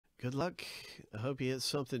Good luck. I hope you hit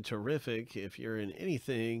something terrific. If you're in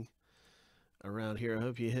anything around here, I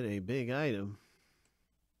hope you hit a big item.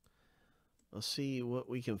 I'll see what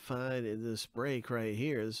we can find in this break right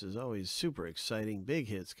here. This is always super exciting. Big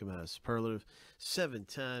hits come out of Superlative 7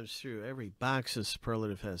 times through. Every box of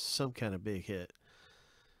Superlative has some kind of big hit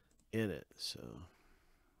in it. So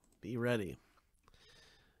be ready.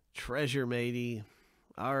 Treasure Matey.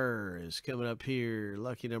 R is coming up here.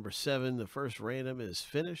 Lucky number 7. The first random is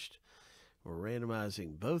finished. We're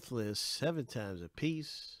randomizing both lists 7 times a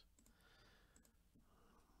piece.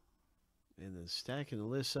 And then stacking the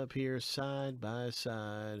lists up here side by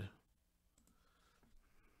side.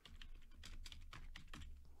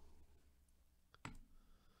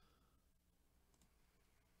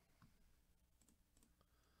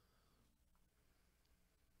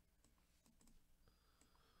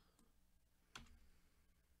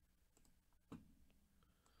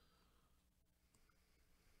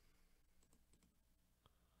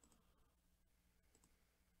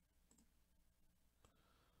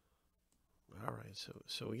 All right,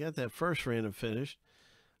 so we got that first random finished.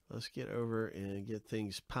 Let's get over and get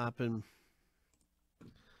things popping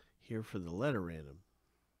here for the letter random.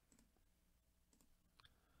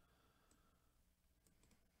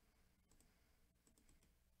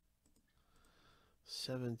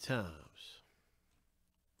 Seven times.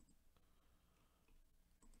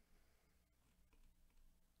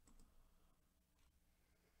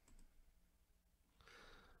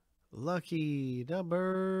 Lucky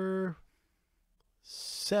number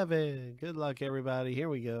 7. Good luck, everybody. Here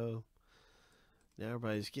we go. Now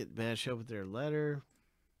everybody's getting matched up with their letter.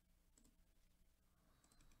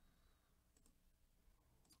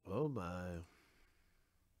 Oh, my.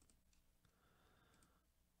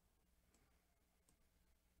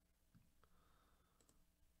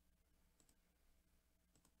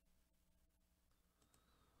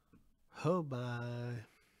 Oh, my.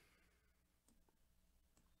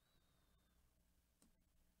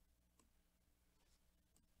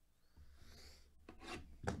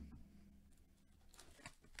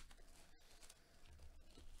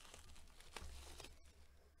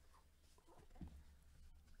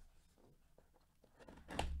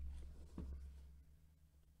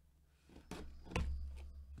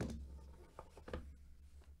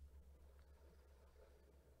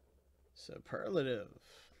 Superlative.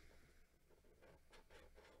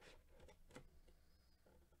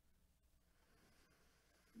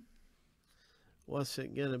 What's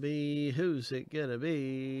it gonna be? Who's it gonna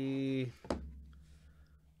be?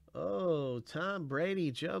 Oh, Tom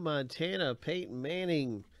Brady, Joe Montana, Peyton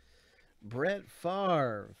Manning, Brett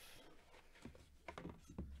Favre,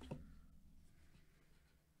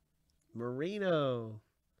 Marino.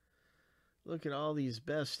 Look at all these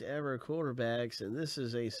best ever quarterbacks, and this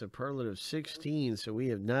is a Superlative 16, so we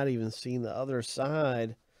have not even seen the other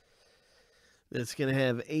side. That's going to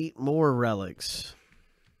have 8 more relics.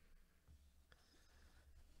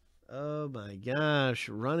 Oh my gosh,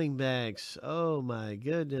 running backs. Oh my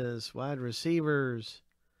goodness, wide receivers.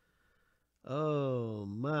 Oh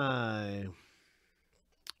my.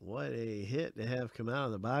 What a hit to have come out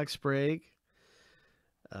of the box break.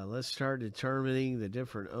 Let's start determining the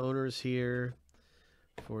different owners here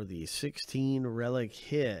for the 16 relic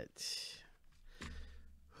hit.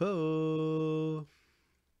 Oh,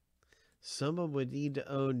 someone would need to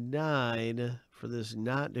own 9 for this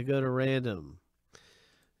not to go to random.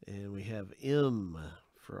 And we have M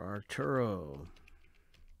for Arturo.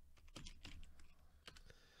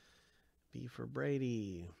 B for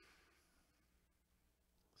Brady.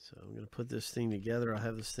 So I'm going to put this thing together. I'll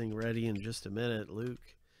have this thing ready in just a minute. Luke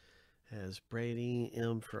has Brady.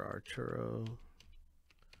 M for Arturo.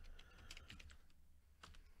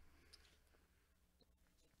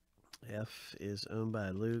 F is owned by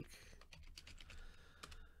Luke.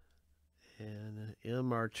 And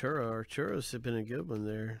M Arturo. Arturo's been a good one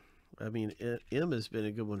there. I mean, M has been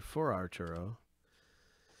a good one for Arturo.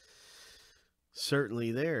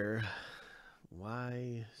 Certainly there.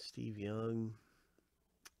 Y, Steve Young.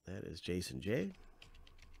 That is Jason J.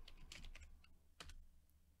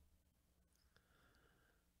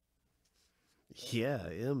 Yeah,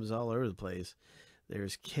 M's all over the place.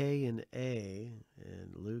 There's K and A,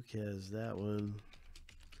 and Luke has that one.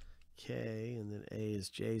 K, and then A is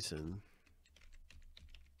Jason.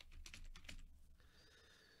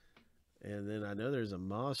 And then I know there's a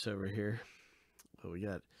Moss over here. But we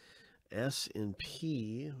got S and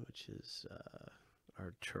P, which is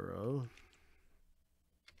Arturo.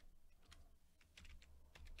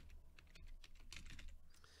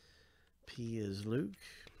 P is Luke.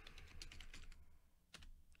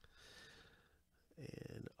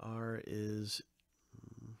 And R is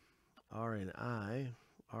R and I.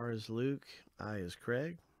 R is Luke. I is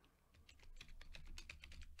Craig.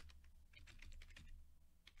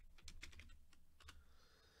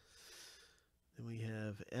 Then we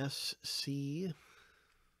have SC.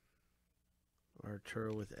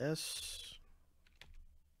 Arturo with S.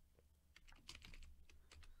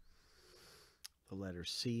 The letter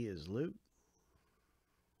C is Luke.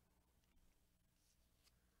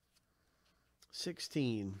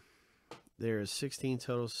 16. There is 16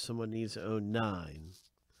 total. So someone needs to own 9.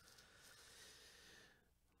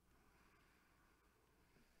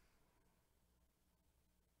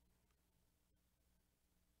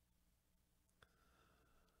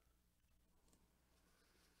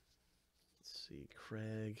 Let's see.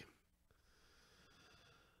 Craig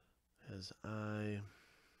has I.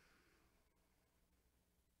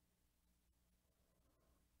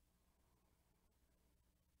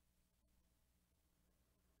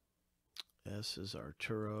 S is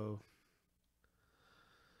Arturo.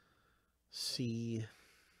 C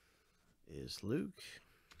is Luke.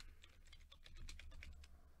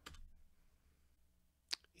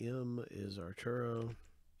 M is Arturo.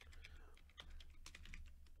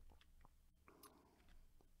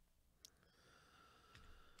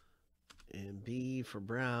 And B for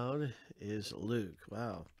Brown is Luke.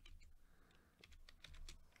 Wow.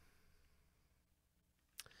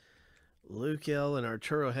 Luke L and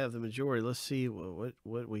Arturo have the majority. Let's see what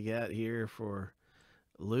we got here for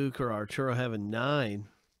Luke or Arturo having 9.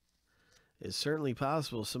 It's certainly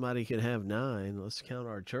possible somebody could have 9. Let's count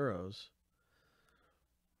Arturo's.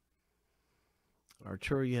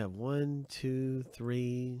 Arturo, you have 1, 2,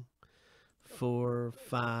 3, 4,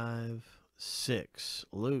 5, 6.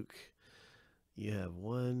 Luke, you have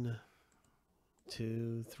 1,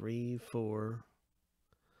 2, 3, 4,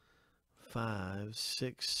 5,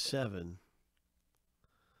 6, 7.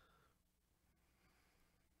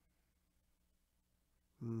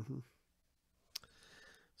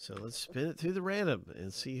 So let's spin it through the random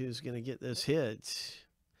and see who's going to get this hit.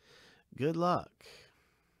 Good luck.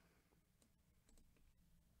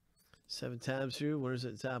 7 times through. Winners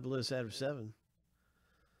at the top of the list after 7.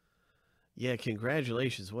 Yeah,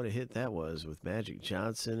 congratulations. What a hit that was with Magic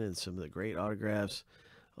Johnson and some of the great autographs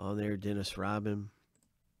on there. Dennis Rodman.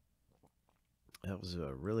 That was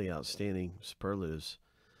a really outstanding Superlatives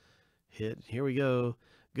hit. Here we go.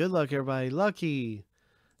 Good luck, everybody. Lucky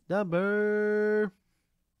number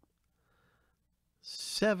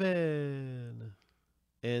 7.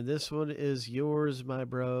 And this one is yours, my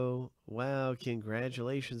bro. Wow,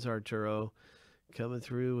 congratulations, Arturo. Coming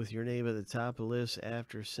through with your name at the top of the list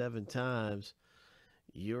after 7 times.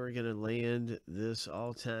 You're going to land this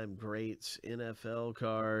all-time greats NFL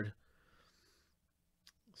card.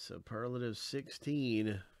 Superlative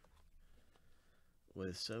 16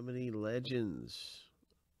 with so many legends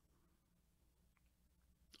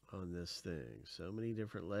on this thing. So many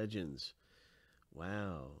different legends.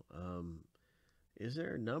 Wow. Is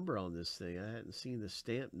there a number on this thing? I hadn't seen the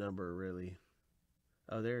stamp number really.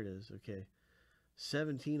 Oh, there it is. Okay.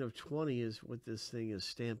 17 of 20 is what this thing is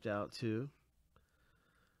stamped out to.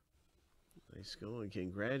 Nice going.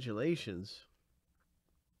 Congratulations.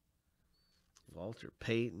 Walter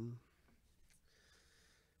Payton.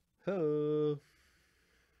 Ho.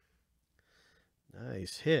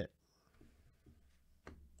 Nice hit.